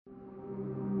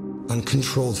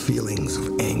Uncontrolled feelings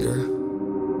of anger,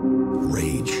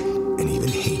 rage, and even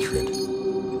hatred.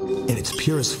 In its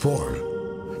purest form,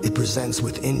 it presents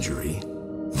with injury,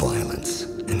 violence,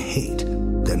 and hate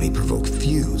that may provoke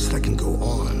feuds that can go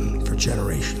on for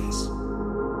generations.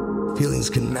 Feelings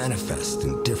can manifest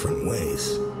in different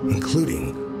ways,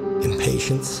 including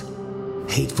impatience,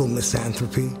 hateful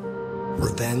misanthropy,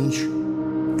 revenge,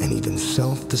 and even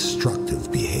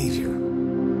self-destructive behavior.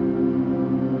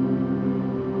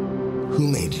 Who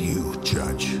made you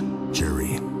judge,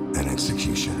 jury, and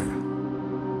executioner?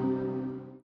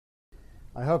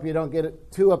 I hope you don't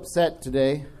get too upset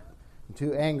today,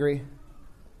 too angry.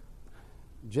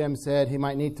 Jim said he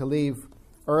might need to leave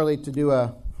early to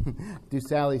do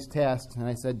Sally's test, and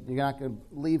I said, "You're not going to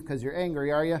leave because you're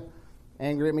angry, are you?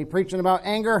 Angry at me preaching about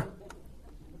anger?"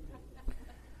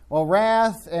 Well,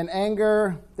 wrath and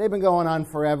anger, they've been going on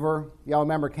forever. Y'all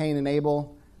remember Cain and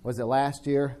Abel? Was it last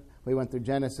year? We went through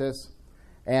Genesis.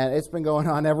 And it's been going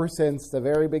on ever since the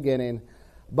very beginning.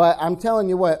 But I'm telling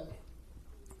you what,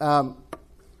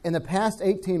 in the past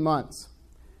 18 months,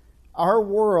 our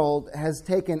world has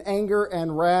taken anger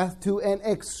and wrath to an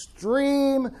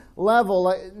extreme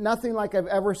level, nothing like I've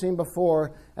ever seen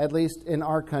before, at least in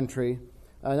our country,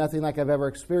 nothing like I've ever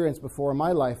experienced before in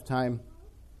my lifetime.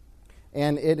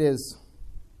 And it is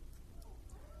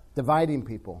dividing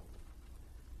people.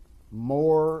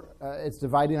 It's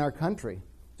dividing our country.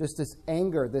 Just this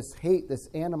anger, this hate, this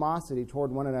animosity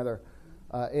toward one another.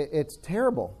 It's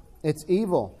terrible. It's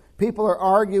evil. People are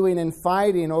arguing and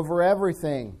fighting over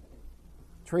everything,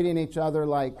 treating each other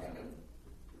like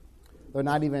they're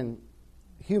not even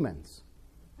humans,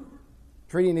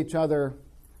 treating each other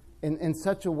in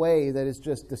such a way that is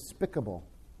just despicable,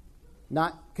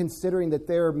 not considering that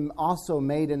they're also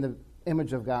made in the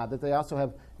image of God, that they also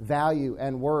have value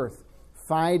and worth,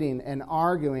 fighting and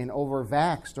arguing over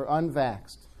vaxxed or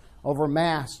unvaxxed, over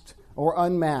masked or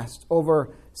unmasked,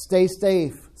 over stay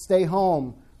safe, stay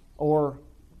home, or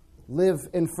live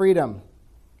in freedom.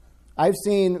 I've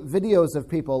seen videos of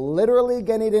people literally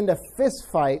getting into fist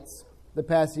fights the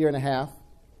past year and a half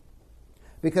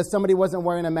because somebody wasn't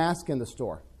wearing a mask in the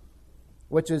store,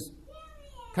 which is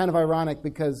kind of ironic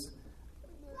because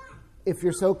if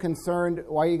you're so concerned,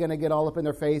 why are you going to get all up in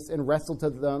their face and wrestle to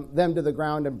them to the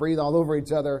ground and breathe all over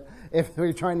each other if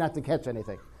you're trying not to catch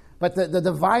anything? But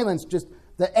the violence, just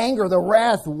the anger, the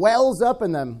wrath wells up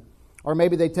in them. Or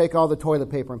maybe they take all the toilet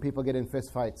paper and people get in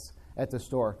fist fights at the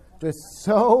store. Just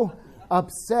so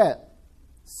upset,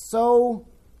 so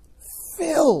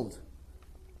filled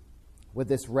with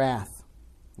this wrath,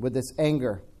 with this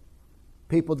anger.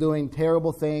 People doing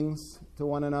terrible things to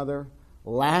one another,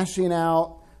 lashing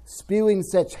out, spewing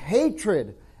such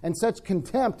hatred and such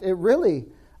contempt. It really,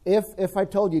 if I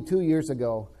told you 2 years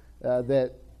ago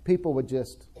that people would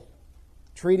just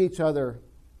treat each other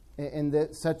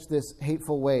in such this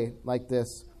hateful way like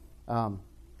this, I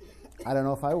don't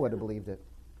know if I would have believed it.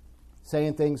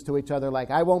 Saying things to each other like,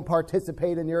 "I won't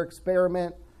participate in your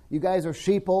experiment. You guys are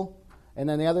sheeple." And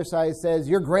then the other side says,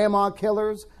 "You're grandma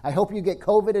killers. I hope you get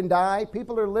COVID and die."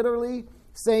 People are literally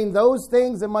saying those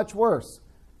things and much worse.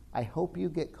 I hope you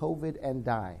get COVID and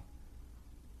die.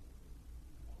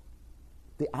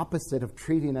 The opposite of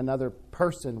treating another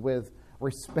person with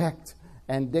respect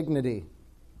and dignity.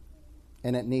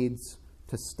 And it needs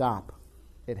to stop.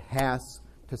 It has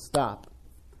to stop.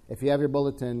 If you have your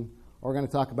bulletin, we're going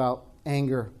to talk about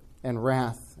anger and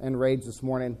wrath and rage this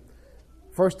morning.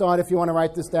 First thought, if you want to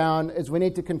write this down, is we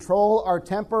need to control our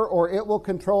temper or it will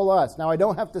control us. Now, I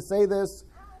don't have to say this.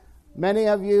 Many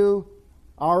of you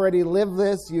already live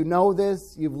this. You know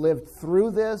this. You've lived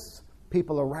through this.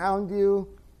 People around you.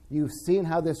 You've seen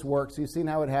how this works. You've seen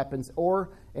how it happens. Or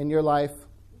in your life,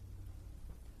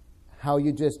 how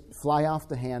you just fly off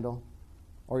the handle,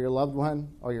 or your loved one,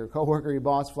 or your coworker, your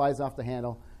boss flies off the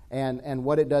handle, and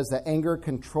what it does, that anger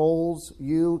controls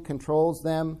you, controls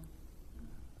them.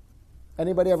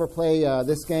 Anybody ever play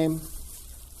this game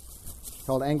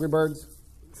called Angry Birds?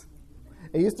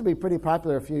 It used to be pretty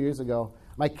popular a few years ago.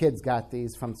 My kids got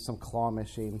these from some claw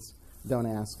machines. Don't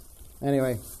ask.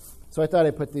 Anyway, so I thought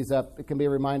I'd put these up. It can be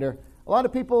a reminder. A lot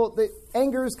of people,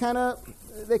 anger is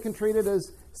they can treat it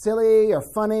as silly or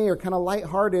funny or kind of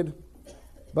lighthearted.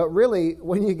 But really,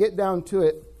 when you get down to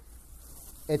it,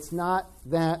 it's not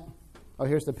that. Oh,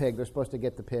 here's the pig. They're supposed to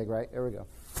get the pig, right? There we go.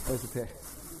 There's the pig.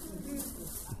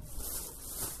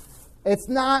 It's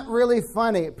not really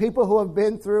funny. People who have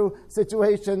been through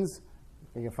situations,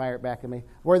 you can fire it back at me,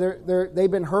 where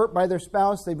they've been hurt by their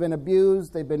spouse, they've been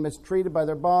abused, they've been mistreated by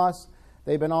their boss,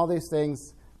 they've been all these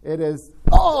things. It is,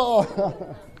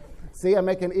 oh! See, I'm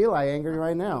making Eli angry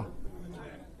right now.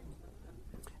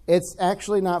 It's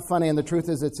actually not funny, and the truth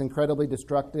is it's incredibly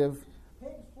destructive.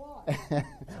 Pigs fly.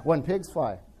 When pigs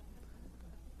fly.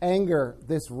 Anger,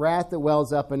 this wrath that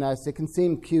wells up in us, it can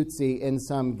seem cutesy in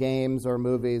some games or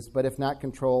movies, but if not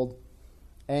controlled,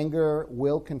 anger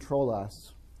will control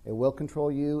us. It will control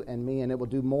you and me, and it will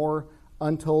do more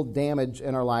untold damage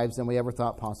in our lives than we ever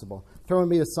thought possible. Turn with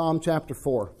me to Psalm chapter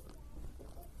 4.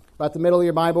 About the middle of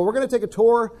your Bible, we're going to take a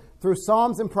tour through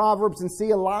Psalms and Proverbs and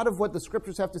see a lot of what the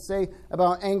Scriptures have to say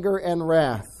about anger and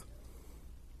wrath.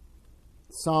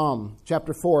 Psalm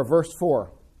chapter 4, verse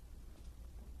 4.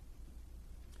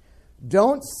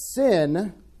 Don't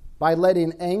sin by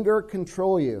letting anger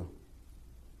control you.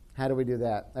 How do we do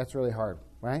that? That's really hard,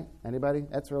 right? Anybody?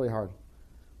 That's really hard.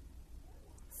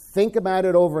 Think about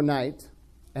it overnight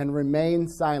and remain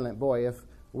silent. Boy, if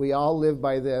we all lived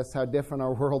by this, how different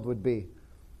our world would be.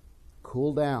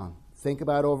 Cool down. Think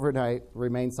about it overnight.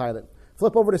 Remain silent.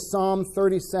 Flip over to Psalm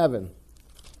 37.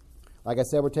 Like I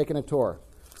said, we're taking a tour.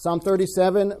 Psalm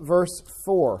 37, verse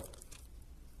 4.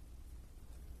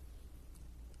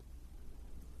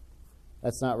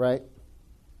 That's not right.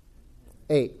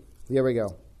 8. Here we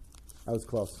go. I was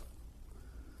close.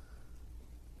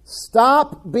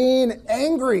 Stop being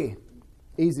angry.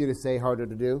 Easy to say, harder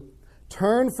to do.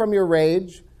 Turn from your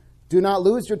rage. Do not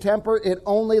lose your temper. It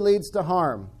only leads to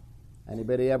harm.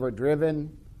 Anybody ever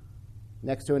driven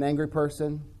next to an angry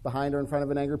person, behind or in front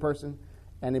of an angry person?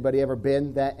 Anybody ever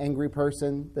been that angry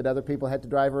person that other people had to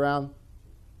drive around?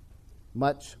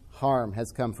 Much harm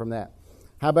has come from that.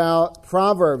 How about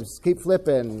Proverbs? Keep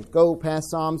flipping. Go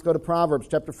past Psalms. Go to Proverbs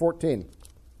chapter 14.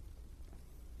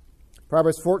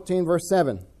 Proverbs 14, verse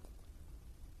 7.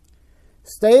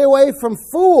 Stay away from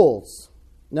fools.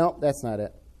 No, that's not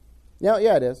it. No,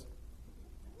 yeah, it is.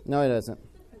 No, it isn't.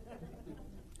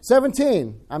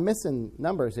 17. I'm missing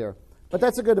numbers here. But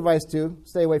that's a good advice too.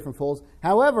 Stay away from fools.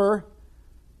 However,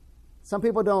 some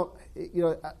people don't,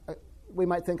 we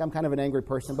might think I'm kind of an angry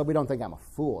person, but we don't think I'm a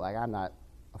fool. Like, I'm not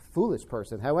a foolish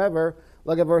person. However,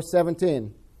 look at verse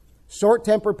 17.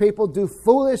 Short-tempered people do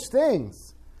foolish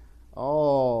things.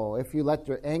 Oh, if you let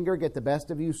your anger get the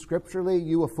best of you scripturally,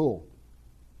 you a fool.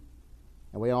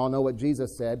 And we all know what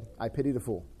Jesus said, I pity the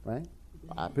fool, right?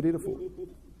 I pity the fool.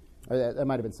 Or that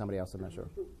might have been somebody else, I'm not sure.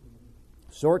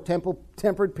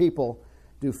 Short-tempered people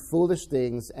do foolish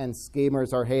things, and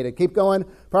schemers are hated. Keep going.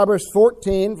 Proverbs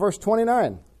 14, verse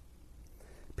 29.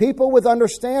 People with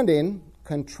understanding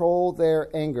control their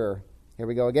anger. Here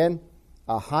we go again.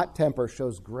 A hot temper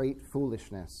shows great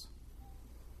foolishness.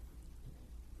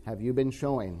 Have you been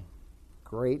showing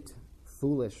great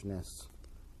foolishness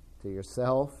to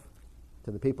yourself,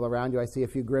 to the people around you? I see a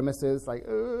few grimaces like,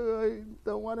 I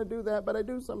don't want to do that, but I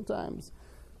do sometimes.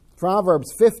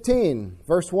 Proverbs 15,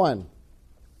 verse 1.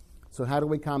 So how do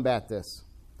we combat this?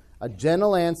 A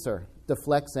gentle answer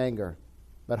deflects anger,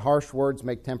 but harsh words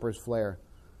make tempers flare.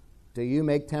 Do you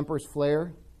make tempers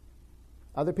flare?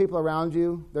 Other people around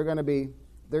you, they're going to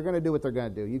do what they're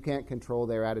going to do. You can't control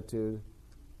their attitude,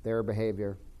 their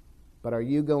behavior. But are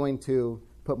you going to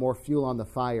put more fuel on the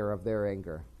fire of their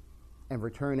anger and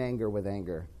return anger with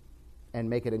anger and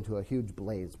make it into a huge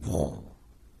blaze?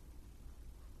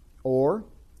 Or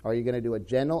are you going to do a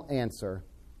gentle answer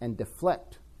and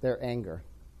deflect their anger?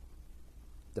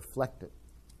 Deflect it.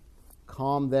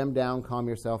 Calm them down, calm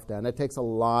yourself down. That takes a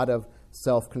lot of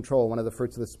self-control. One of the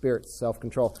fruits of the Spirit,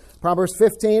 self-control. Proverbs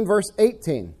 15, verse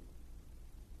 18.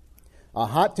 A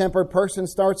hot-tempered person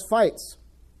starts fights.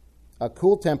 A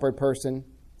cool-tempered person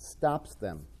stops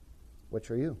them. Which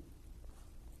are you?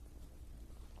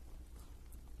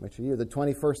 Which are you? The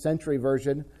 21st century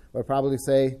version would probably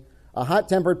say, a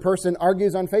hot-tempered person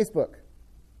argues on Facebook.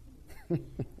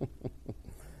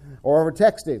 Or over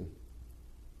texting.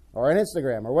 Or on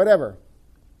Instagram, or whatever.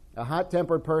 A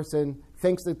hot-tempered person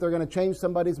thinks that they're going to change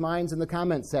somebody's minds in the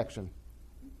comments section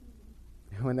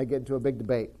when they get into a big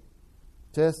debate.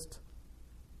 Just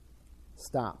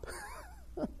stop.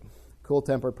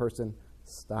 Cool-tempered person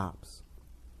stops.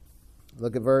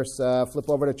 Look at flip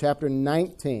over to chapter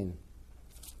 19.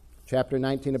 Chapter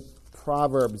 19 of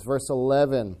Proverbs, verse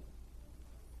 11.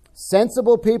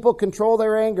 Sensible people control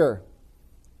their anger.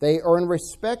 They earn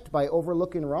respect by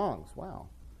overlooking wrongs. Wow.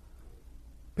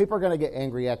 People are going to get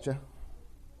angry at you.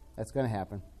 That's going to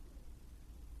happen.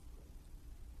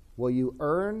 Will you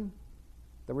earn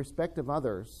the respect of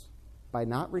others by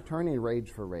not returning rage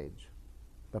for rage,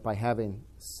 but by having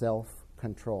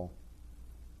self-control?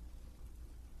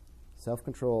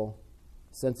 Self-control.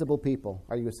 Sensible people.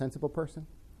 Are you a sensible person?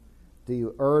 Do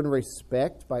you earn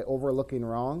respect by overlooking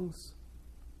wrongs?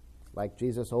 Like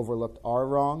Jesus overlooked our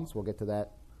wrongs? We'll get to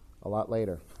that a lot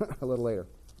later. A little later.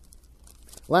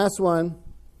 Last one.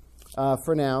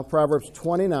 for now. Proverbs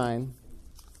 29,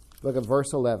 look at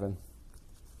verse 11.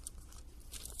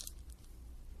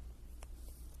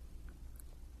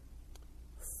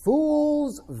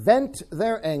 Fools vent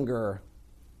their anger,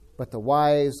 but the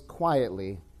wise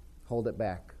quietly hold it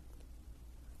back.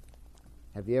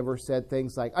 Have you ever said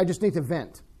things like, I just need to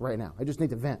vent right now. I just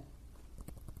need to vent.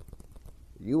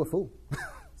 You a fool.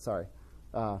 Sorry.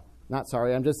 Not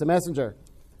sorry, I'm just a messenger.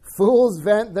 Fools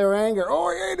vent their anger. Oh,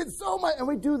 I hate it so much. And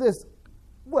we do this,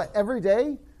 every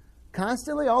day?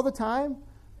 Constantly, all the time?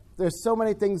 There's so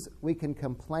many things we can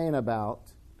complain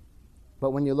about.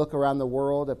 But when you look around the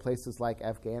world at places like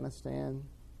Afghanistan,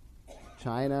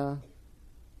 China,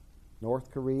 North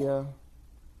Korea,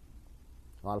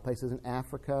 a lot of places in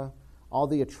Africa, all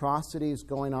the atrocities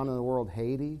going on in the world,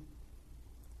 Haiti.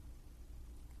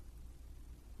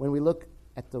 When we look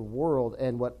at the world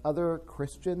and what other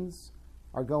Christians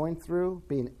are going through,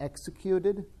 being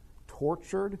executed,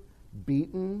 tortured,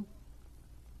 beaten,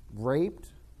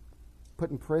 raped, put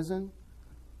in prison,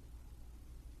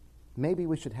 maybe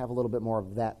we should have a little bit more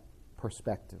of that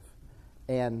perspective.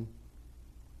 And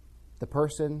the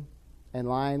person in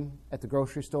line at the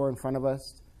grocery store in front of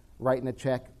us writing a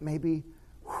check, maybe,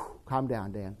 calm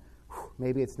down, Dan,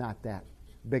 maybe it's not that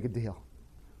big a deal.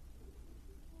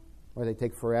 Or they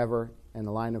take forever in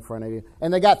the line in front of you.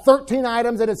 And they got 13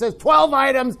 items and it says 12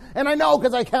 items, and I know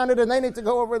because I counted, and they need to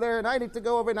go over there, and I need to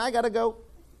go over, and I got to go.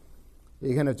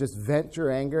 You're going to just vent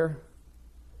your anger,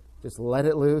 just let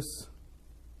it loose,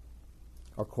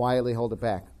 or quietly hold it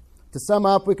back. To sum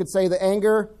up, we could say the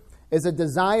anger is a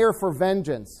desire for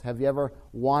vengeance. Have you ever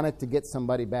wanted to get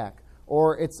somebody back?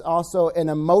 Or it's also an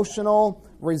emotional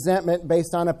resentment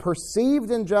based on a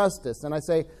perceived injustice. And I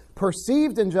say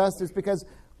perceived injustice because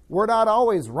we're not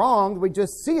always wronged. We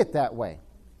just see it that way.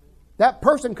 That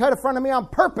person cut in front of me on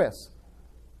purpose.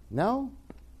 No,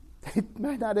 they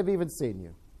might not have even seen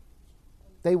you.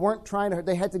 They weren't trying to,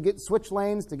 they had to switch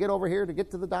lanes to get over here, to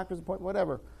get to the doctor's appointment,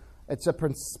 whatever. It's a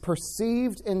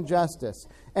perceived injustice.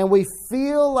 And we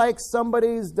feel like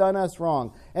somebody's done us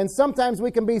wrong. And sometimes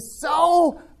we can be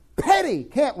so petty,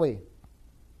 can't we?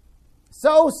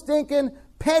 So stinking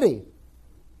petty.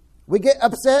 We get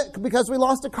upset because we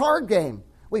lost a card game.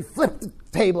 We flip the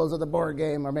tables of the board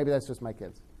game, or maybe that's just my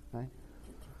kids, right?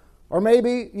 Or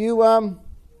maybe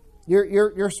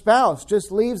your spouse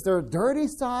just leaves their dirty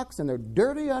socks and their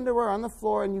dirty underwear on the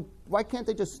floor, and why can't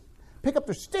they just pick up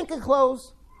their stinking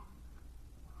clothes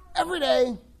every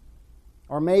day?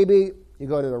 Or maybe you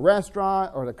go to the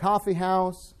restaurant or the coffee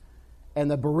house,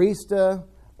 and the barista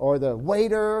or the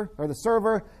waiter or the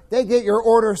server, they get your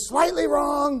order slightly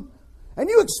wrong, and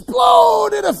you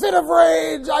explode in a fit of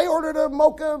rage. I ordered a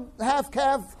mocha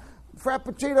half-calf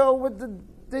frappuccino with the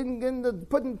thing and the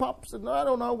pudding pops and I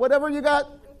don't know, whatever you got.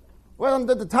 Well,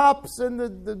 the tops and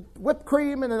the whipped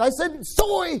cream. And I said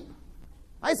soy.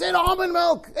 I said almond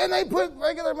milk. And they put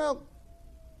regular milk.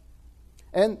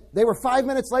 And they were 5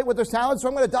 minutes late with their salad, so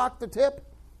I'm going to dock the tip.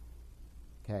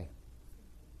 Okay.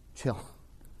 Chill.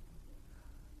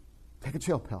 Take a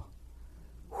chill pill.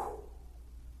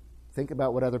 Think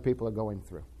about what other people are going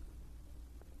through.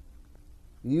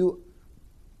 You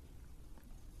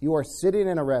are sitting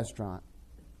in a restaurant.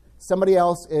 Somebody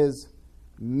else is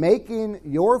making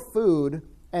your food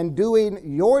and doing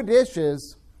your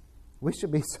dishes. We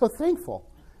should be so thankful.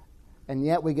 And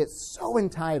yet we get so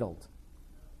entitled.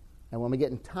 And when we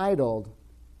get entitled,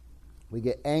 we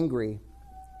get angry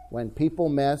when people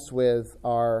mess with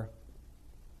our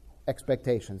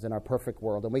expectations in our perfect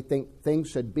world. And we think things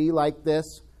should be like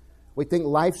this. We think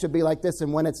life should be like this,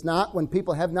 and when it's not, when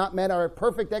people have not met our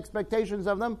perfect expectations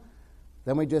of them,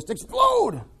 then we just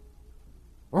explode.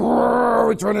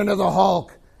 We turn into the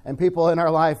Hulk, and people in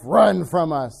our life run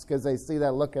from us because they see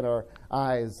that look in our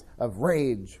eyes of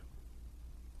rage.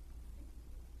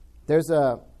 There's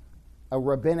a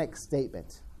rabbinic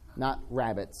statement, not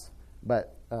rabbits,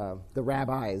 but the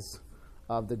rabbis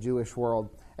of the Jewish world.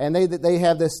 And they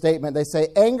have this statement. They say,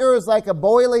 anger is like a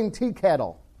boiling tea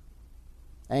kettle.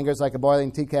 Anger is like a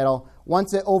boiling tea kettle.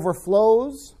 Once it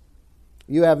overflows,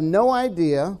 you have no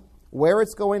idea where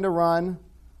it's going to run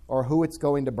or who it's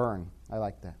going to burn. I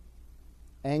like that.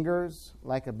 Anger's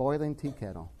like a boiling tea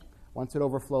kettle. Once it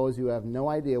overflows, you have no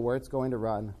idea where it's going to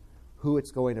run, who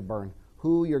it's going to burn,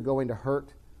 who you're going to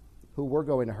hurt, who we're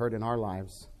going to hurt in our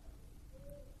lives.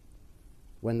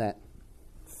 When that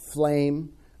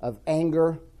flame of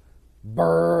anger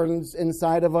burns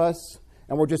inside of us,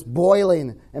 and we're just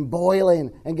boiling and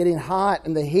getting hot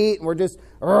in the heat, and we're just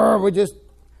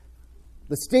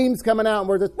the steam's coming out, and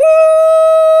we're just,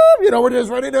 we're just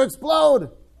ready to explode.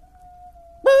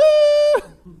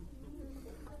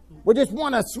 We just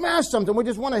want to smash something. We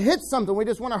just want to hit something. We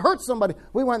just want to hurt somebody.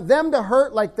 We want them to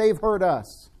hurt like they've hurt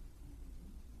us.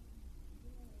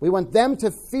 We want them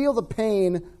to feel the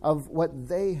pain of what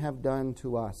they have done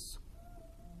to us.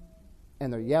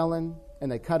 And they're yelling,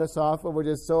 and they cut us off, and we're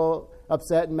just so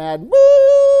upset and mad.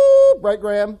 Woo! Right,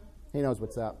 Graham? He knows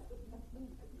what's up.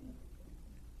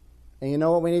 And you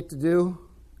know what we need to do?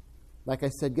 Like I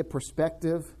said, get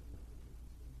perspective.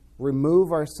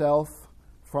 Remove ourselves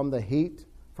from the heat,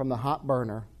 from the hot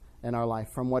burner in our life,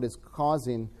 from what is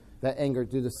causing that anger.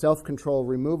 Do the self-control.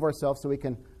 Remove ourselves so we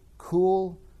can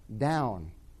cool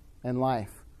down in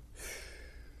life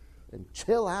and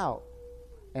chill out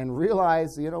and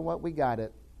realize, you know what, we got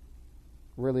it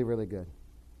really, really good.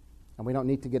 And we don't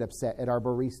need to get upset at our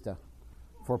barista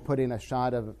for putting a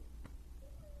shot of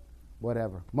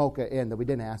whatever, mocha in that we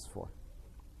didn't ask for.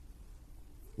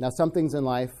 Now, some things in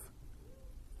life,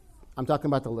 I'm talking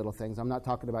about the little things. I'm not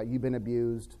talking about you've been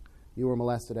abused, you were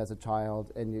molested as a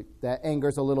child, and that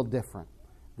anger's a little different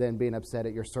than being upset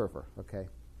at your server, okay?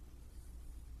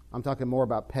 I'm talking more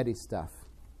about petty stuff.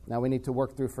 Now, we need to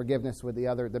work through forgiveness with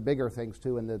the bigger things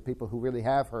too, and the people who really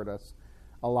have hurt us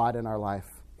a lot in our life.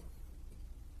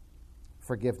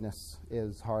 Forgiveness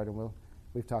is hard, and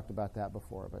we've talked about that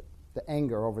before, but the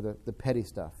anger over the petty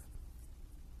stuff.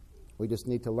 We just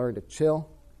need to learn to chill.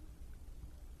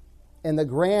 In the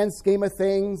grand scheme of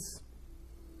things,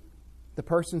 the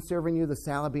person serving you the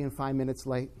salad being 5 minutes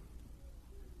late,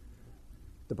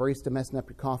 the barista messing up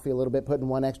your coffee a little bit, putting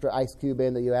one extra ice cube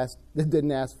in that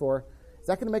didn't ask for, is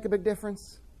that going to make a big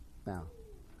difference? No.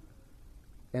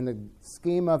 In the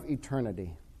scheme of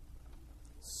eternity,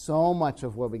 so much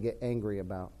of what we get angry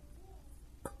about,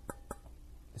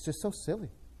 it's just so silly.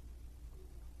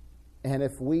 And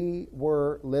if we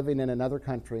were living in another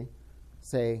country,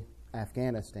 say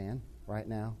Afghanistan right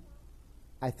now,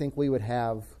 I think we would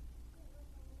have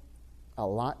a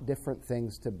lot different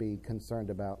things to be concerned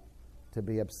about, to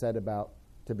be upset about,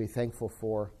 to be thankful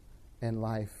for in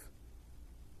life.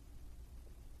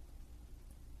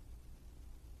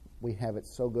 We have it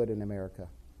so good in America.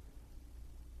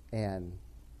 And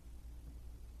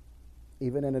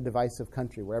even in a divisive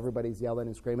country where everybody's yelling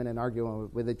and screaming and arguing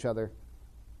with each other,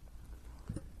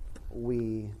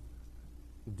 we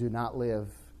do not live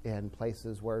in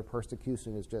places where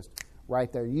persecution is just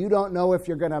right there. You don't know if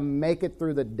you're going to make it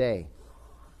through the day.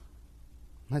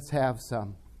 Let's have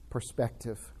some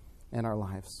perspective in our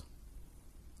lives.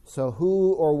 So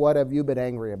who or what have you been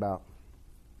angry about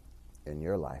in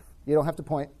your life? You don't have to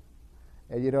point,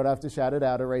 and you don't have to shout it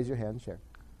out or raise your hand and share.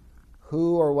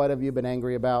 Who or what have you been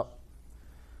angry about?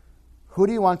 Who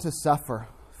do you want to suffer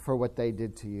for what they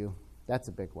did to you? That's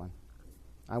a big one.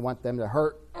 I want them to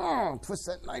hurt. Twist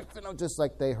that knife, just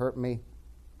like they hurt me.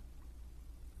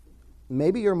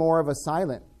 Maybe you're more of a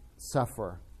silent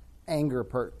sufferer, anger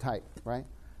type, right?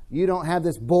 You don't have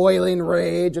this boiling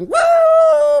rage and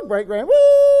woo, break grand,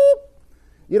 woo.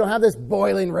 You don't have this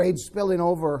boiling rage spilling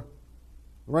over,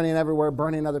 running everywhere,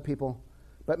 burning other people.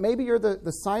 But maybe you're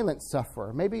the silent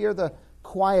sufferer. Maybe you're the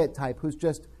quiet type who's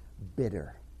just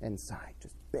bitter inside,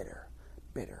 just bitter,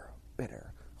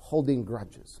 holding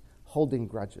grudges.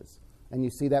 And you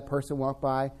see that person walk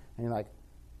by, and you're like,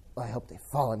 I hope they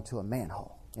fall into a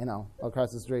manhole,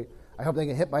 across the street. I hope they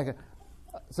get hit by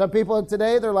some people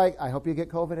today, they're like, I hope you get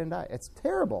COVID and die. It's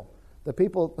terrible. The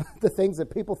things that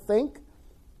people think,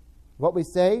 what we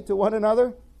say to one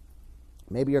another,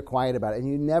 maybe you're quiet about it. And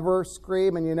you never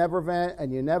scream, and you never vent,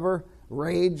 and you never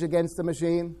rage against the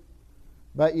machine,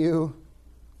 but you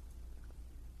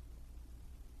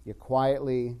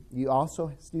quietly, you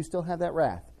still have that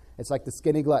wrath. It's like the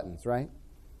skinny gluttons, right?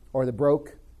 Or the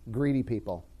broke, greedy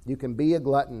people. You can be a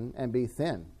glutton and be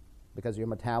thin because of your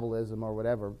metabolism or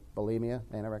whatever, bulimia,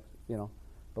 anorexia,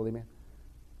 bulimia.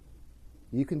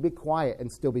 You can be quiet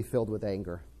and still be filled with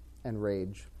anger and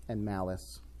rage and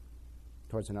malice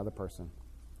towards another person.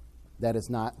 That is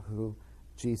not who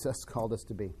Jesus called us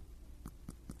to be.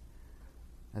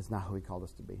 That's not who he called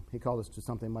us to be. He called us to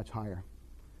something much higher,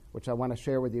 which I want to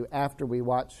share with you after we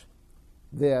watch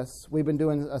this. We've been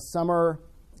doing a summer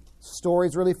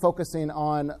stories, really focusing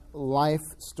on life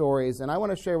stories. And I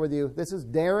want to share with you, this is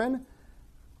Darren,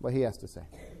 what he has to say.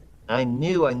 I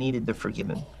knew I needed to forgive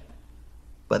him,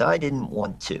 but I didn't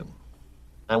want to.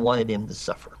 I wanted him to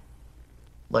suffer,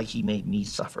 like he made me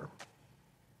suffer,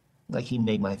 like he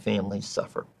made my family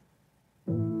suffer.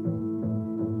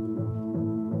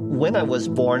 When I was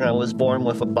born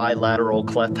with a bilateral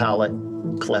cleft palate,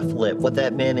 cleft lip. What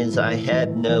that meant is I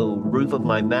had no roof of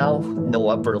my mouth, no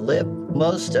upper lip.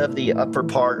 Most of the upper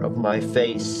part of my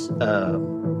face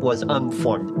was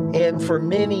unformed. And for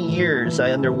many years,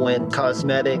 I underwent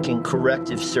cosmetic and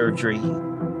corrective surgery.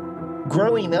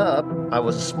 Growing up, I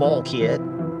was a small kid.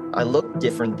 I looked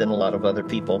different than a lot of other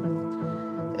people.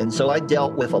 And so I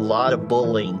dealt with a lot of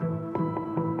bullying.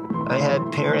 I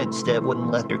had parents that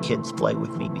wouldn't let their kids play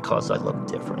with me because I looked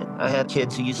different. I had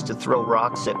kids who used to throw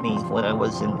rocks at me when I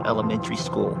was in elementary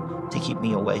school to keep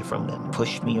me away from them,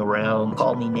 push me around,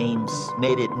 call me names,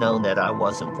 made it known that I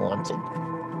wasn't wanted.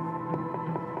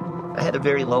 I had a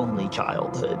very lonely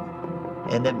childhood,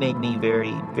 and that made me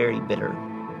very, very bitter.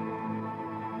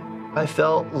 I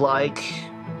felt like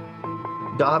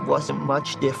God wasn't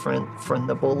much different from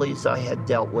the bullies I had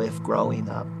dealt with growing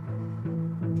up.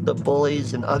 The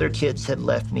bullies and other kids had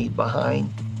left me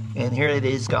behind, and here it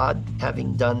is, God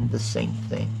having done the same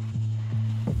thing.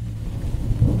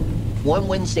 One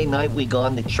Wednesday night, we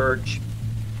gone to church,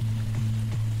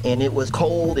 and it was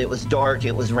cold, it was dark,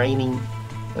 it was raining,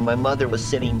 and my mother was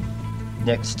sitting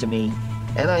next to me.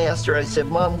 And I asked her, I said,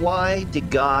 Mom, why did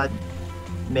God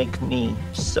make me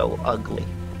so ugly?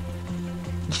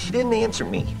 She didn't answer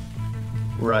me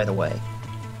right away,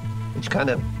 which kind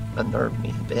of unnerved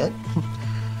me a bit.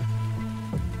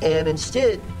 And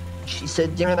instead, she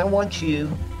said, Darren, I want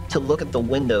you to look at the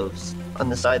windows on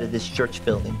the side of this church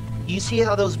building. You see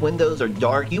how those windows are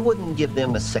dark? You wouldn't give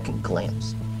them a second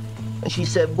glance. And she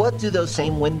said, what do those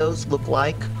same windows look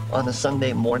like on a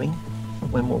Sunday morning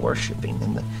when we're worshiping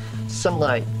and the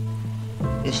sunlight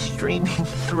is streaming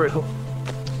through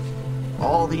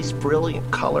all these brilliant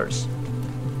colors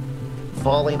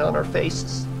falling on our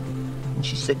faces? And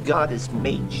she said, God has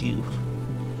made you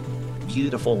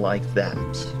beautiful like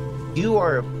that. You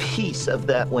are a piece of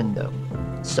that window.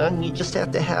 Son, you just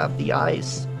have to have the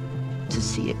eyes to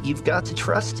see it. You've got to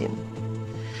trust him.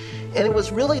 And it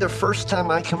was really the first time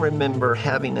I can remember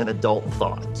having an adult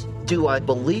thought. Do I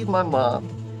believe my mom?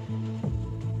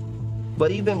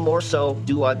 But even more so,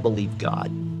 do I believe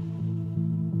God?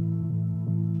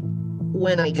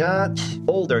 When I got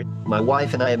older, my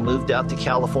wife and I had moved out to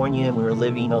California, and we were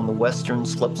living on the western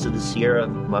slopes of the Sierra.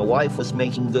 My wife was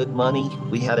making good money.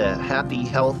 We had a happy,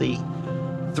 healthy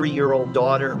 3-year-old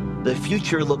daughter. The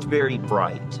future looked very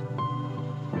bright.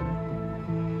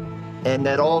 And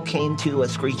that all came to a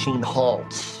screeching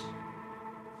halt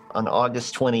on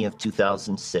August 20th,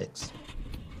 2006.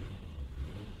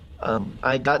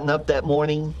 I'd gotten up that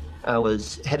morning. I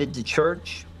was headed to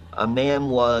church. A man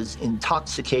was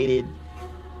intoxicated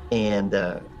and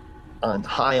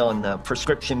high on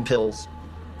prescription pills.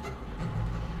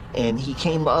 And he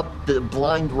came up the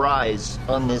blind rise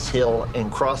on this hill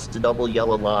and crossed the double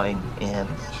yellow line and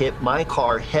hit my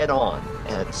car head on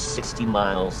at 60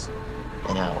 miles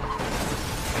an hour.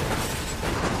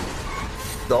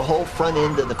 The whole front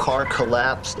end of the car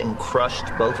collapsed and crushed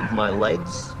both of my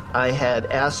legs. I had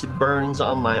acid burns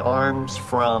on my arms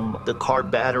from the car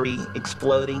battery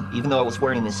exploding. Even though I was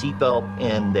wearing a seatbelt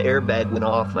and the airbag went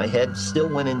off, my head still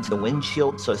went into the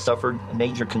windshield, so I suffered a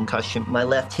major concussion. My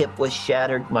left hip was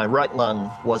shattered, my right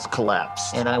lung was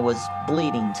collapsed, and I was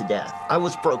bleeding to death. I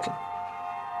was broken.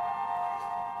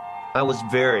 I was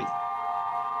very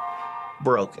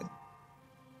broken.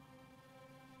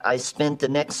 I spent the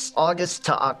next August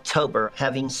to October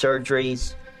having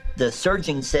surgeries. The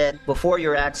surgeon said, before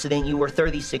your accident, you were a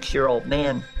 36-year-old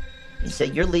man. He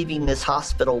said, you're leaving this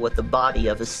hospital with the body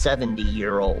of a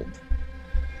 70-year-old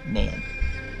man.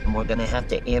 And we're going to have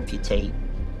to amputate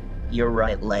your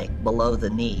right leg below the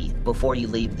knee before you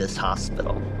leave this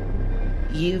hospital.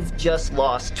 You've just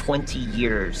lost 20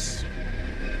 years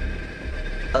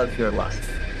of your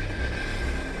life.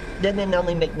 That didn't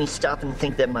only make me stop and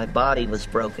think that my body was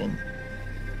broken.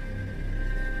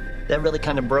 That really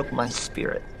kind of broke my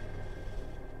spirit.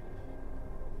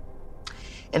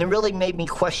 And it really made me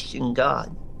question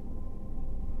God.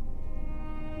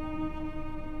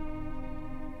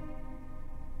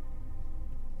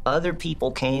 Other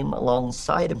people came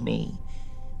alongside of me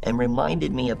and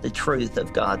reminded me of the truth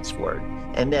of God's word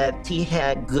and that he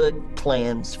had good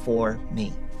plans for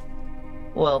me.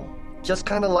 Well, just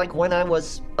kind of like when I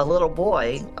was a little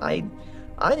boy, I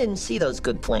didn't see those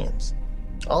good plans.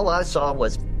 All I saw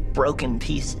was broken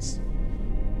pieces.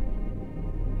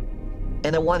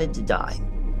 And I wanted to die.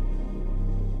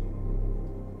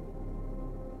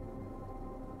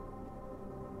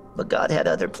 But God had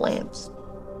other plans.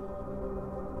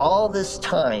 All this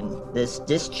time,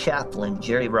 this chaplain,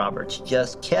 Jerry Roberts,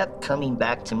 just kept coming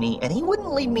back to me, and he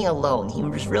wouldn't leave me alone. He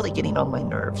was really getting on my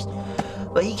nerves.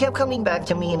 But he kept coming back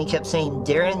to me, and he kept saying,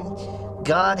 Darren,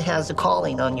 God has a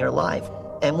calling on your life.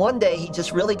 And one day he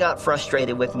just really got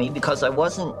frustrated with me because I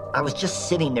was just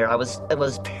sitting there. I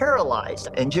was paralyzed.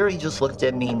 And Jerry just looked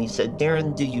at me and he said,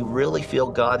 Darren, do you really feel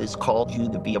God has called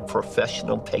you to be a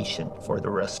professional patient for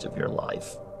the rest of your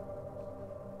life?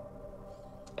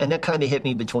 And that kind of hit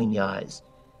me between the eyes.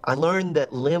 I learned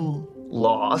that limb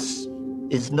loss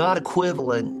is not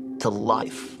equivalent to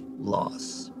life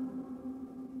loss.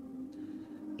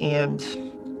 And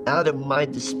out of my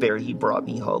despair, he brought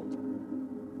me hope.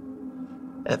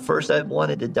 At first, I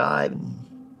wanted to die,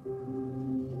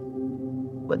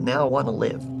 but now I want to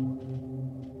live.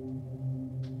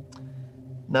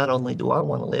 Not only do I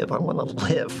want to live, I want to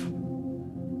live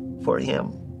for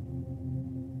him.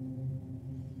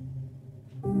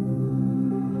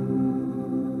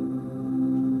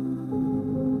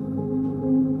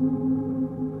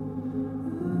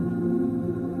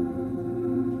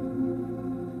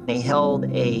 They held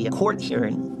a court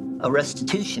hearing, a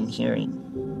restitution hearing.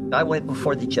 I went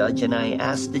before the judge and I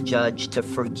asked the judge to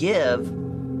forgive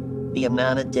the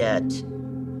amount of debt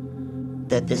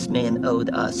that this man owed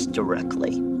us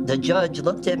directly. The judge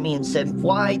looked at me and said,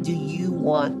 why do you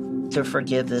want to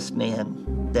forgive this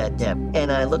man that debt? And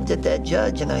I looked at that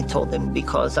judge and I told him,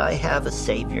 because I have a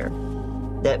Savior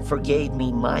that forgave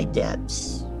me my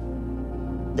debts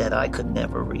that I could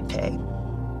never repay.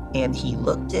 And he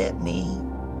looked at me,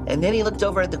 and then he looked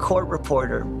over at the court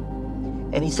reporter.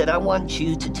 And he said, I want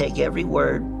you to take every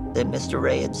word that Mr.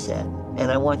 Ray had said,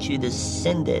 and I want you to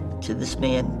send it to this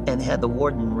man and have the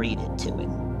warden read it to him.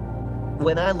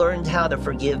 When I learned how to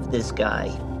forgive this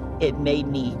guy, it made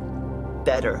me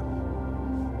better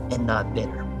and not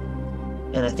bitter.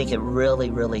 And I think it really,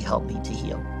 really helped me to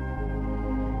heal.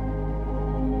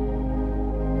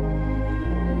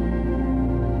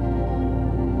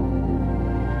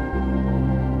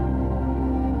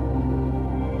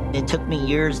 It took me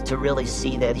years to really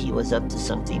see that he was up to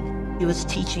something. He was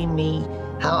teaching me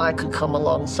how I could come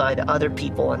alongside other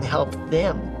people and help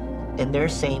them in their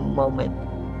same moment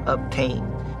of pain.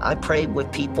 I prayed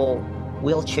with people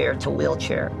wheelchair to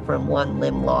wheelchair, from one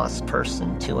limb lost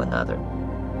person to another.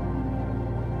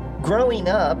 Growing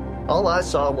up, all I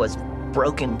saw was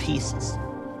broken pieces.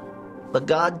 But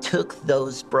God took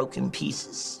those broken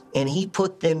pieces and he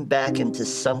put them back into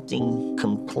something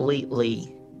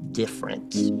completely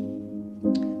different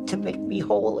to make me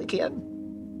whole again.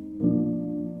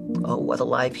 Oh, what a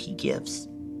life he gives.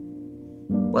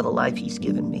 What a life he's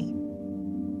given me.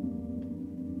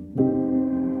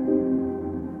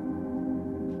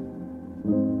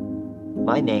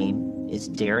 My name is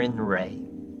Darren Ray,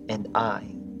 and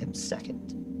I am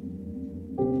second.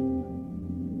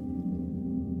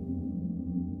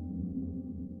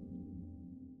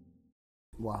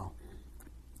 Wow.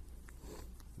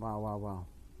 Wow, wow, wow.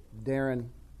 Darren,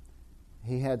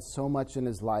 he had so much in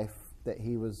his life that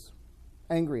he was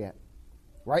angry at,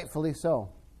 rightfully so,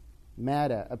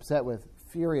 mad at, upset with,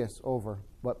 furious over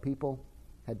what people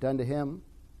had done to him,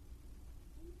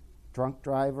 drunk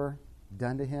driver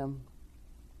done to him.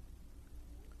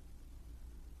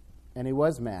 And he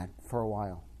was mad for a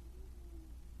while.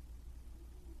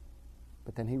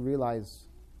 But then he realized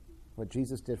what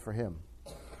Jesus did for him.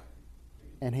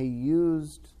 And he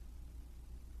used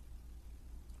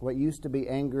what used to be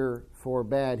anger for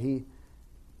bad, he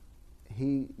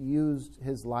used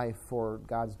his life for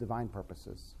God's divine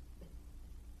purposes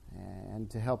and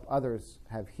to help others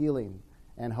have healing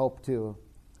and hope too.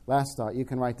 Last thought, you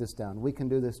can write this down. We can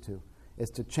do this too.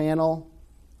 Is to channel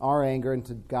our anger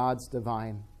into God's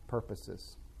divine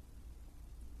purposes.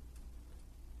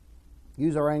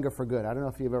 Use our anger for good. I don't know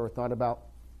if you've ever thought about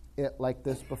it like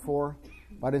this before,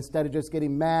 but instead of just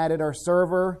getting mad at our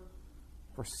server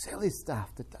for silly stuff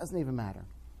that doesn't even matter,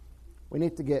 we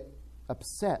need to get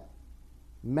upset,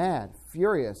 mad,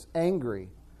 furious, angry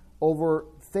over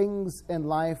things in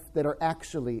life that are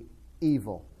actually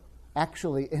evil,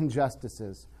 actually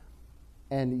injustices,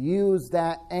 and use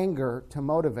that anger to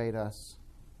motivate us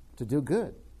to do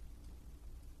good.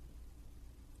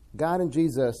 God and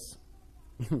Jesus,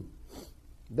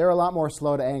 they're a lot more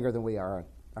slow to anger than we are,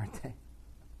 aren't they?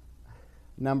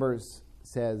 Numbers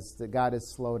says that God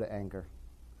is slow to anger.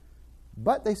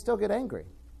 But they still get angry.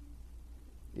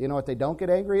 You know what they don't get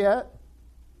angry at?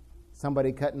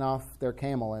 Somebody cutting off their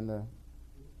camel in the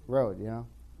road,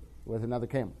 with another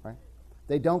camel, right?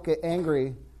 They don't get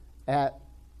angry at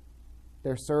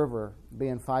their server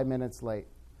being 5 minutes late.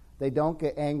 They don't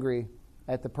get angry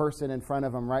at the person in front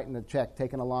of them writing the check,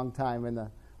 taking a long time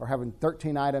or having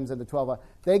 13 items in the 12 hours.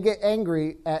 They get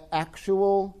angry at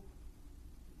actual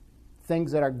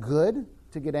things that are good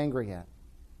to get angry at.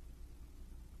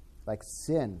 Like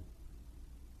sin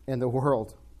in the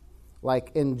world,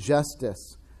 like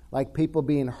injustice, like people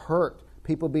being hurt,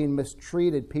 people being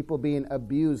mistreated, people being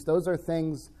abused. Those are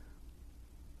things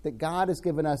that God has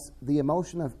given us the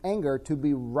emotion of anger to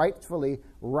be righteously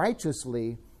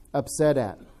upset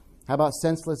at. How about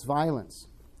senseless violence?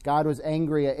 God was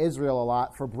angry at Israel a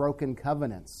lot for broken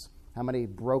covenants. How many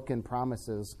broken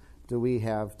promises do we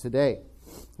have today?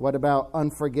 What about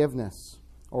unforgiveness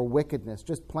or wickedness?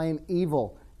 Just plain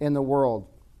evil in the world.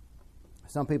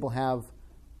 Some people have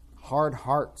hard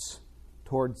hearts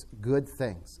towards good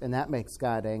things, and that makes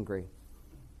God angry.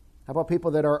 How about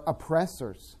people that are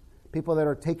oppressors? People that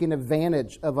are taking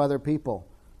advantage of other people.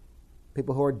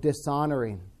 People who are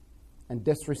dishonoring and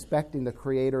disrespecting the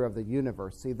creator of the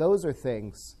universe. See, those are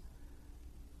things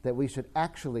that we should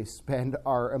actually spend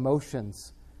our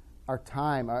emotions, our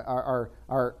time,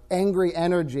 our angry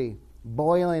energy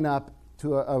boiling up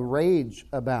to a rage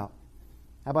about.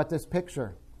 How about this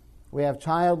picture? We have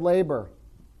child labor.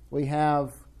 We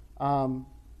have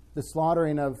the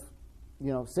slaughtering of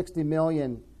 60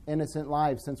 million innocent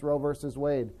lives since Roe versus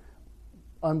Wade.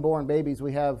 Unborn babies.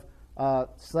 We have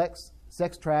sex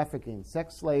trafficking,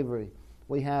 sex slavery.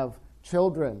 We have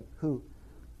children who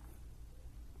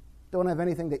don't have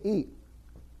anything to eat.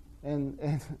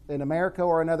 In America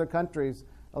or in other countries,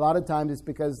 a lot of times it's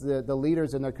because the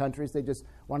leaders in their countries, they just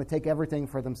want to take everything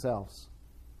for themselves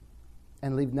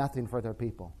and leave nothing for their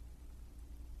people.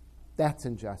 That's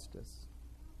injustice.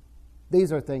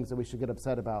 These are things that we should get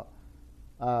upset about.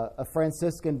 A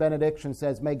Franciscan benediction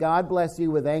says, "May God bless you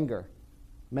with anger.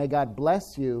 May God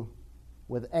bless you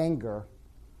with anger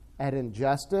at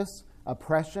injustice,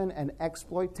 oppression, and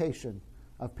exploitation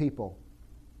of people,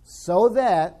 so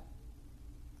that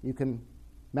you can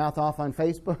mouth off on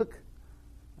Facebook?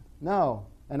 No.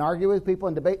 And argue with people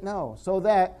and debate? No. So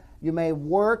that you may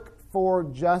work for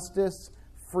justice,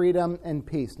 freedom, and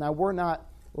peace." Now, we're not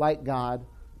like God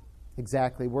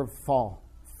exactly. We're far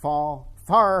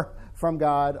from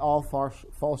God, all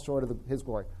fall short of His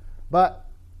glory. But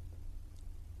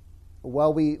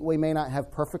while we may not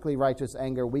have perfectly righteous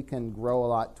anger, we can grow a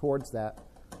lot towards that.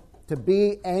 To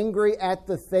be angry at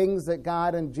the things that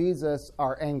God and Jesus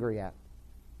are angry at.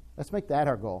 Let's make that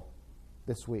our goal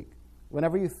this week.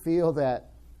 Whenever you feel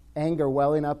that anger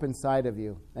welling up inside of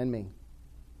you and me,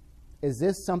 is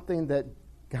this something that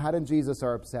God and Jesus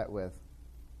are upset with?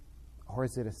 Or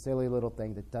is it a silly little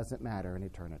thing that doesn't matter in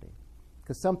eternity?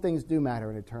 Because some things do matter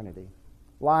in eternity.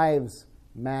 Lives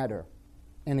matter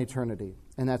in eternity.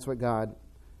 And that's what God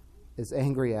is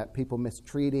angry at. People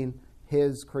mistreating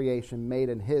His creation made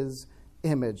in His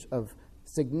image of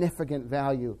significant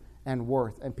value and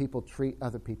worth. And people treat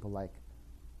other people like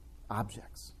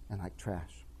objects and like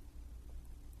trash.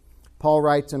 Paul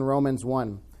writes in Romans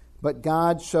 1, "But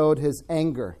God showed His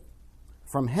anger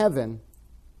from heaven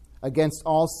against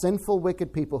all sinful,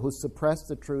 wicked people who suppress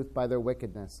the truth by their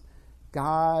wickedness."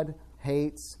 God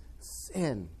hates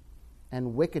sin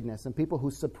and wickedness and people who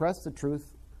suppress the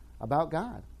truth about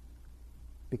God,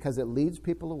 because it leads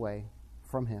people away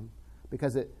from Him,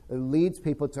 because it leads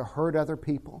people to hurt other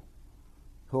people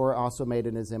who are also made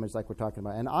in His image, like we're talking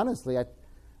about. And honestly,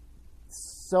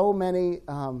 so many,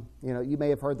 you may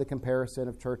have heard the comparison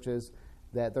of churches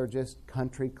that they're just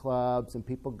country clubs and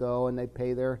people go and they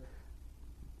pay their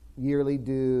yearly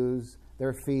dues,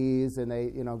 their fees, and they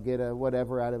get a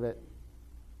whatever out of it.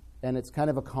 And it's kind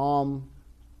of a calm,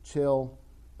 chill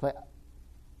play.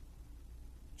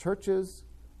 Churches,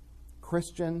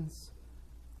 Christians,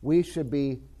 we should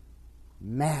be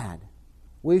mad.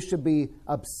 We should be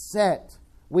upset.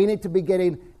 We need to be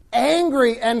getting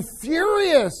angry and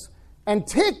furious and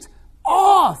ticked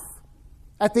off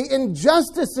at the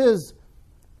injustices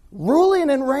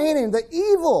ruling and reigning, the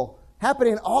evil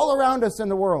happening all around us in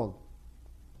the world.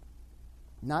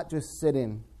 Not just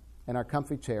sitting in our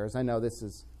comfy chairs. I know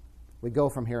we go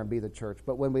from here and be the church,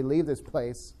 but when we leave this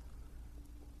place,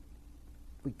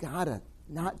 we gotta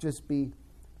not just be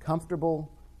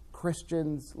comfortable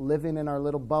Christians living in our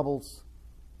little bubbles,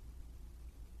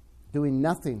 doing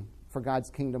nothing for God's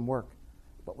kingdom work,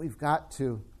 but we've got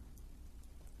to,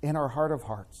 in our heart of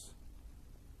hearts,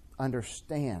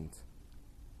 understand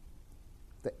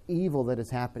the evil that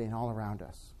is happening all around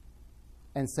us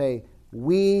and say,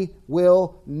 we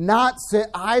will not sit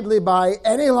idly by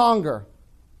any longer.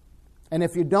 And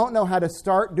if you don't know how to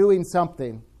start doing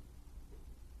something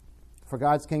for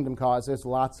God's kingdom cause, there's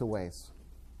lots of ways.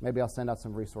 Maybe I'll send out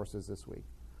some resources this week.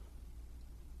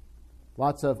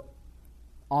 Lots of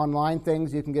online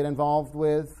things you can get involved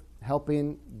with,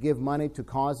 helping give money to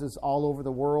causes all over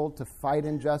the world to fight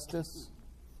injustice.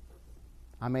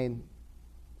 I mean,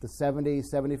 the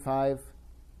 70-75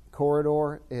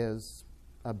 corridor is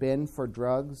a bin for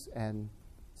drugs and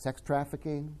sex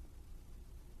trafficking.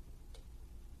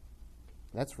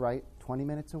 That's right, 20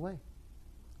 minutes away.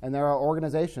 And there are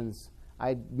organizations,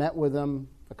 I met with them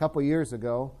a couple years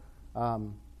ago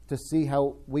to see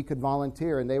how we could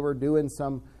volunteer, and they were doing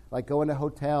some, like going to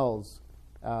hotels.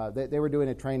 They were doing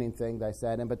a training thing that I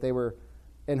sat in, but they were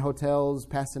in hotels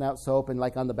passing out soap, and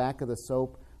like on the back of the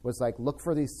soap was like, look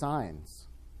for these signs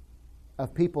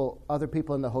of people, other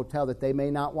people in the hotel, that they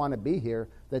may not want to be here,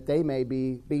 that they may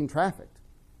be being trafficked.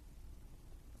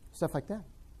 Stuff like that.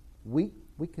 We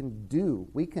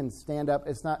can stand up.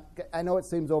 It's not, I know it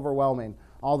seems overwhelming,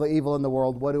 all the evil in the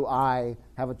world. What do I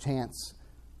have a chance,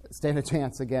 stand a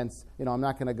chance against? I'm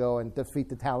not going to go and defeat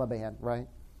the Taliban, right?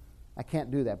 I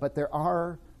can't do that. But there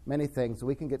are many things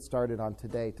we can get started on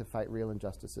today to fight real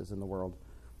injustices in the world.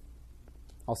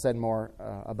 I'll send more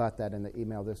about that in the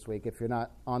email this week. If you're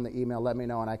not on the email, let me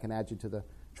know, and I can add you to the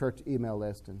church email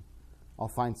list, and I'll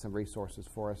find some resources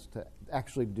for us to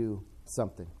actually do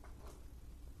something.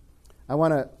 I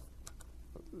want to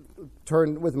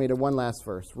turn with me to one last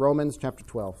verse, Romans chapter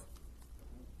 12.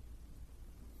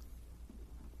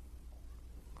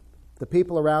 The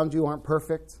people around you aren't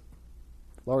perfect.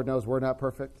 Lord knows we're not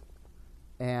perfect.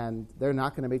 And they're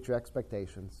not going to meet your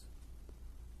expectations.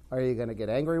 Are you going to get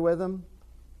angry with them?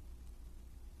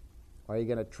 Are you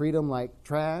going to treat them like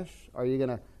trash? Are you going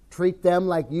to treat them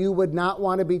like you would not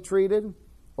want to be treated?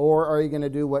 Or are you going to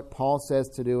do what Paul says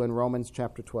to do in Romans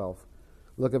chapter 12?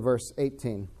 Look at verse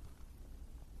 18.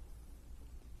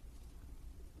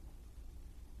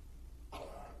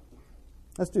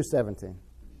 Let's do 17.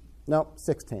 No,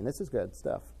 16. This is good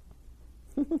stuff.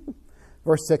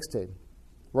 Verse 16.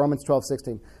 Romans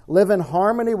 12:16. Live in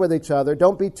harmony with each other.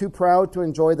 Don't be too proud to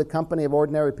enjoy the company of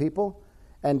ordinary people,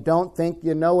 and don't think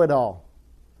you know it all.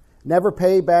 Never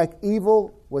pay back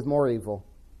evil with more evil.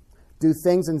 Do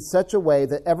things in such a way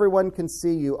that everyone can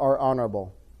see you are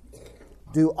honorable.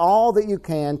 Do all that you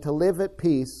can to live at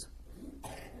peace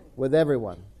with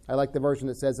everyone. I like the version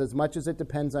that says, as much as it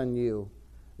depends on you,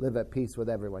 live at peace with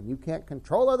everyone. You can't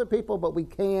control other people, but we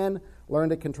can learn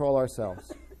to control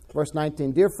ourselves. Verse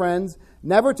 19, dear friends,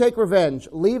 never take revenge.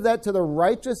 Leave that to the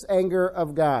righteous anger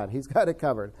of God. He's got it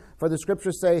covered. For the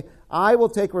scriptures say, I will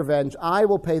take revenge. I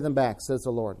will pay them back, says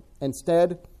the Lord.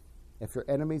 Instead, if your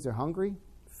enemies are hungry,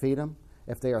 feed them.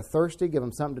 If they are thirsty, give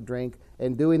them something to drink.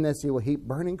 In doing this, you will heap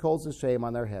burning coals of shame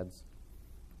on their heads.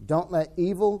 Don't let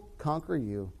evil conquer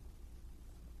you,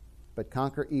 but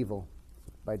conquer evil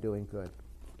by doing good.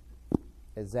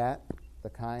 Is that the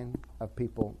kind of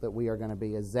people that we are going to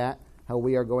be? Is that how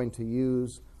we are going to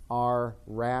use our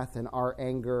wrath and our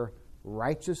anger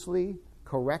righteously,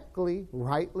 correctly,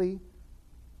 rightly,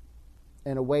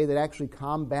 in a way that actually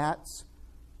combats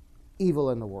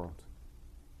evil in the world?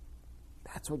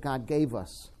 That's what God gave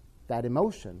us, that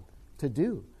emotion to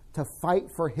do, to fight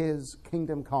for His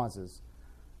kingdom causes,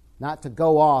 not to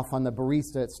go off on the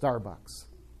barista at Starbucks,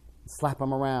 slap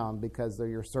them around because they're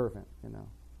your servant, and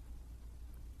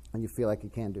you feel like you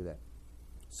can do that.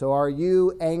 So are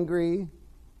you angry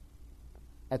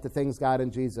at the things God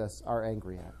and Jesus are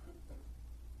angry at?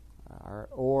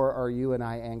 Or are you and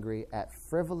I angry at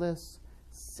frivolous,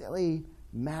 silly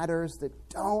matters that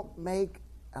don't make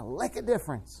a lick of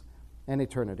difference in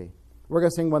eternity? We're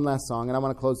going to sing one last song, and I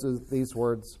want to close with these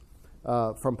words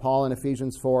from Paul in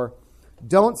Ephesians 4.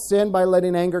 Don't sin by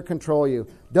letting anger control you.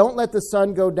 Don't let the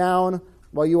sun go down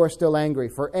while you are still angry,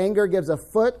 for anger gives a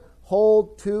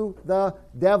foothold to the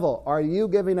devil. Are you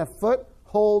giving a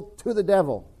foothold to the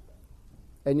devil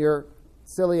in your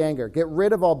silly anger? Get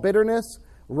rid of all bitterness,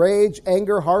 rage,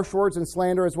 anger, harsh words, and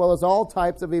slander, as well as all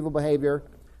types of evil behavior.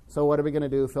 So what are we going to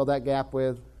do? Fill that gap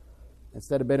with,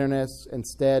 instead of bitterness,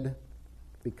 instead,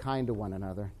 be kind to one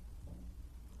another,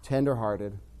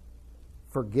 tender-hearted,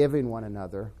 forgiving one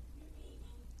another,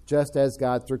 just as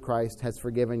God through Christ has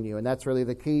forgiven you. And that's really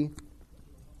the key.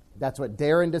 That's what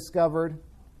Darren discovered.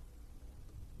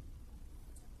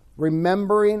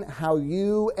 Remembering how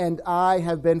you and I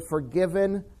have been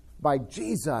forgiven by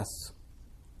Jesus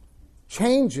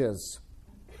changes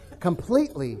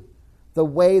completely the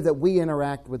way that we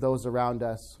interact with those around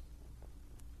us.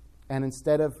 And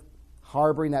instead of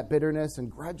harboring that bitterness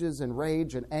and grudges and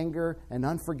rage and anger and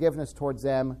unforgiveness towards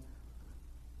them,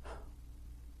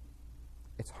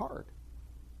 it's hard.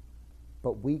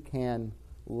 But we can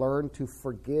learn to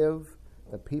forgive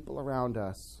the people around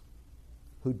us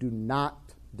who do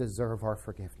not deserve our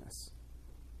forgiveness,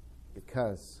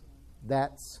 because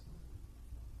that's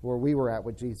where we were at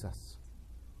with Jesus.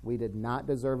 We did not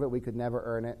deserve it. We could never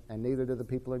earn it, and neither do the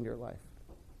people in your life.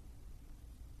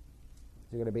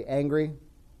 You're going to be angry.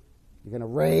 You're going to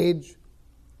rage.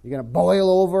 You're going to boil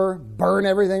over, burn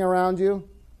everything around you.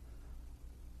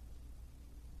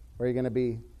 Or you're going to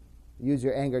be use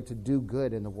your anger to do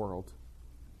good in the world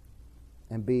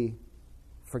and be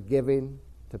forgiving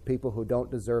to people who don't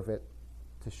deserve it,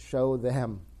 to show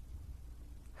them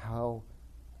how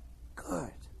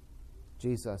good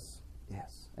Jesus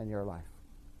is in your life.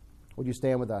 Would you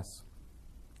stand with us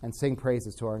and sing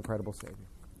praises to our incredible Savior?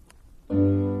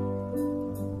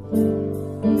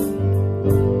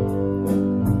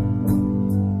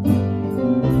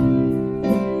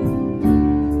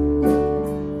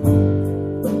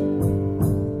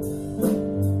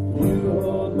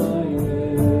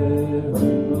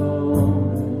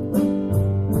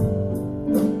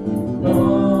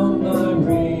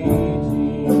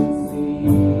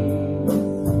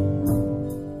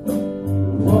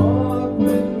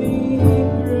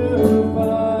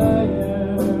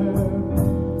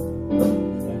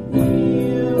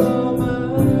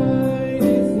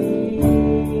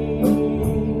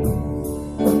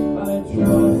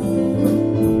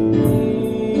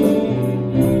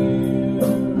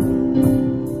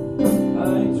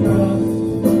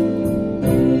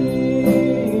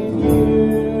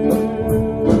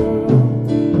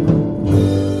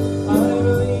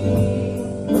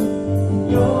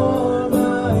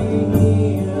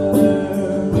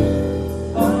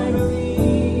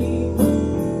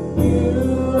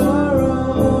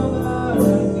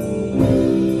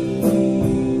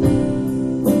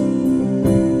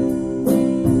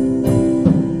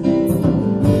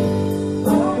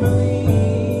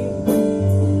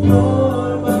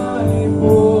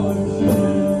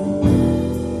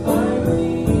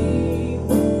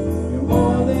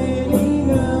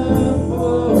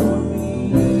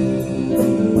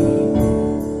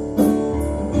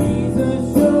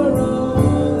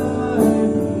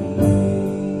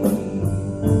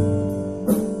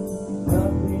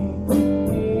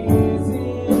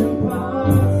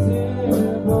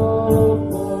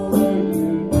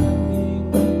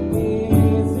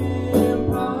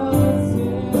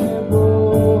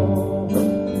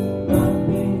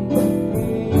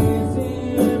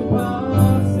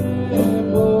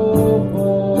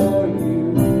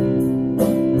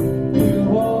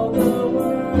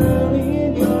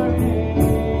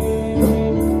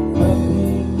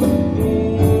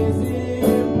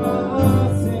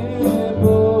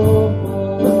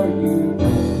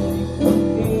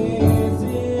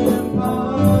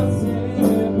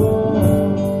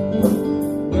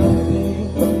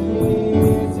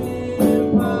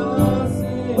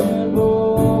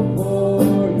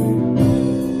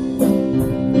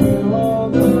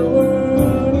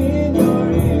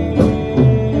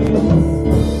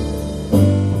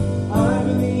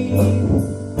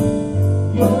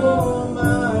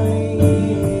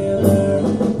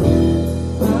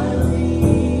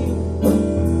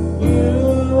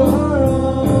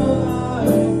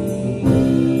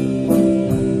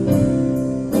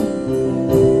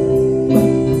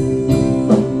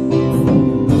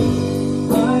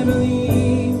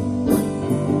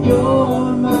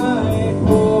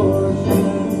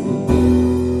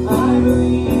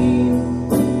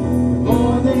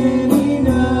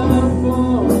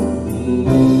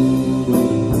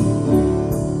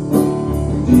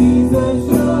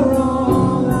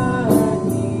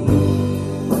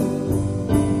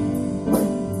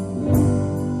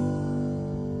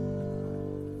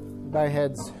 Bow your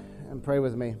heads and pray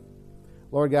with me.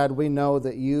 Lord God, we know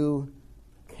that you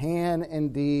can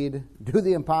indeed do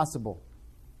the impossible.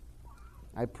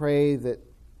 I pray that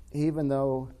even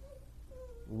though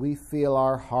we feel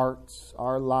our hearts,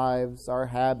 our lives, our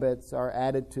habits, our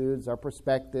attitudes, our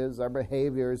perspectives, our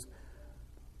behaviors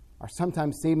are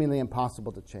sometimes seemingly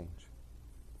impossible to change,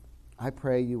 I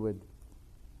pray you would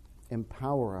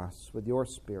empower us with your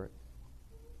Spirit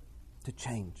to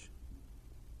change,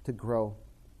 to grow,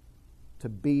 to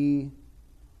be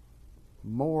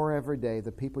more every day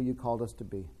the people you called us to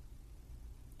be,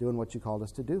 doing what you called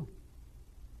us to do,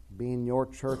 being your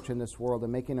church in this world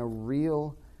and making a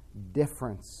real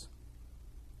difference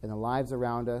in the lives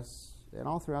around us and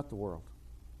all throughout the world.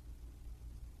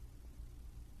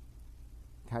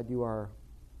 God, you are,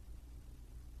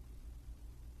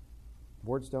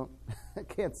 words don't, I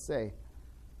can't say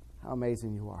how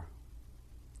amazing you are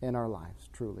in our lives,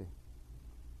 truly,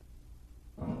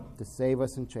 to save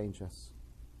us and change us.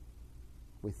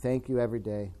 We thank you every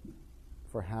day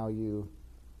for how you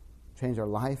change our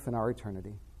life and our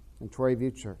eternity. In Troy View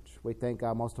Church, we thank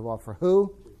God most of all for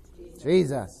who?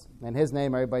 Jesus. In his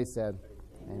name, everybody said,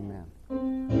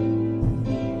 amen.